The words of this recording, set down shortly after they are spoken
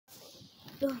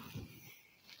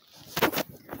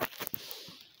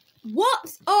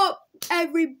What's up,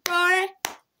 everybody?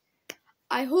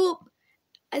 I hope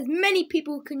as many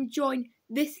people can join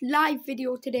this live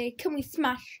video today. Can we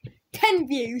smash 10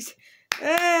 views?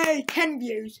 Hey, 10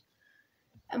 views.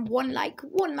 And one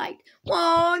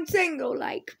single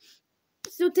like.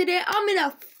 So today I'm in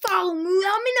a foul mood.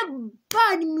 I'm in a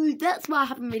bad mood. That's why I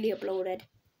haven't really uploaded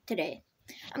today.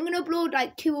 I'm gonna upload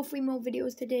like 2 or 3 more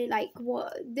videos today. Like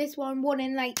this one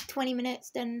in like 20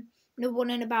 minutes, then the one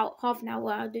in about half an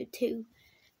hour. I'll do 2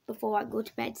 before I go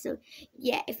to bed. So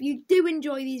yeah, if you do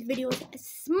enjoy these videos,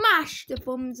 smash the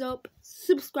thumbs up,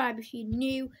 subscribe if you're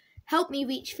new, help me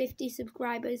reach 50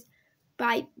 subscribers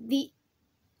by the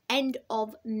end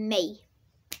of May.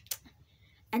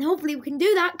 And hopefully we can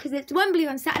do that because it's Wembley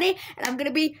on Saturday and I'm going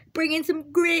to be bringing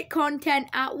some great content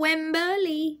at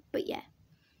Wembley. But yeah.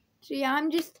 So yeah,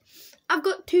 I've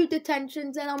got 2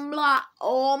 detentions and I'm like,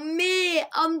 oh mate,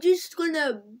 I'm just going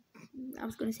to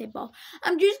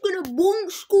bunk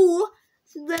school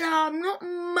so that I'm not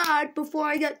mad before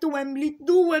I get to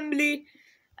Wembley.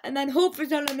 And then hopefully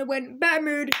I'll in a better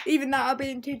mood, even though I'll be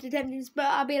in 2 detentions, but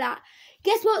I'll be like,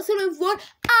 guess what, son of one?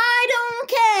 I don't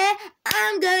care,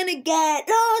 I'm gonna get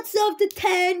lots of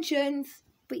detentions.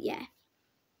 But yeah.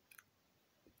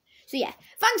 So yeah,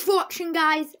 thanks for watching,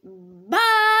 guys.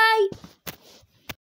 Bye!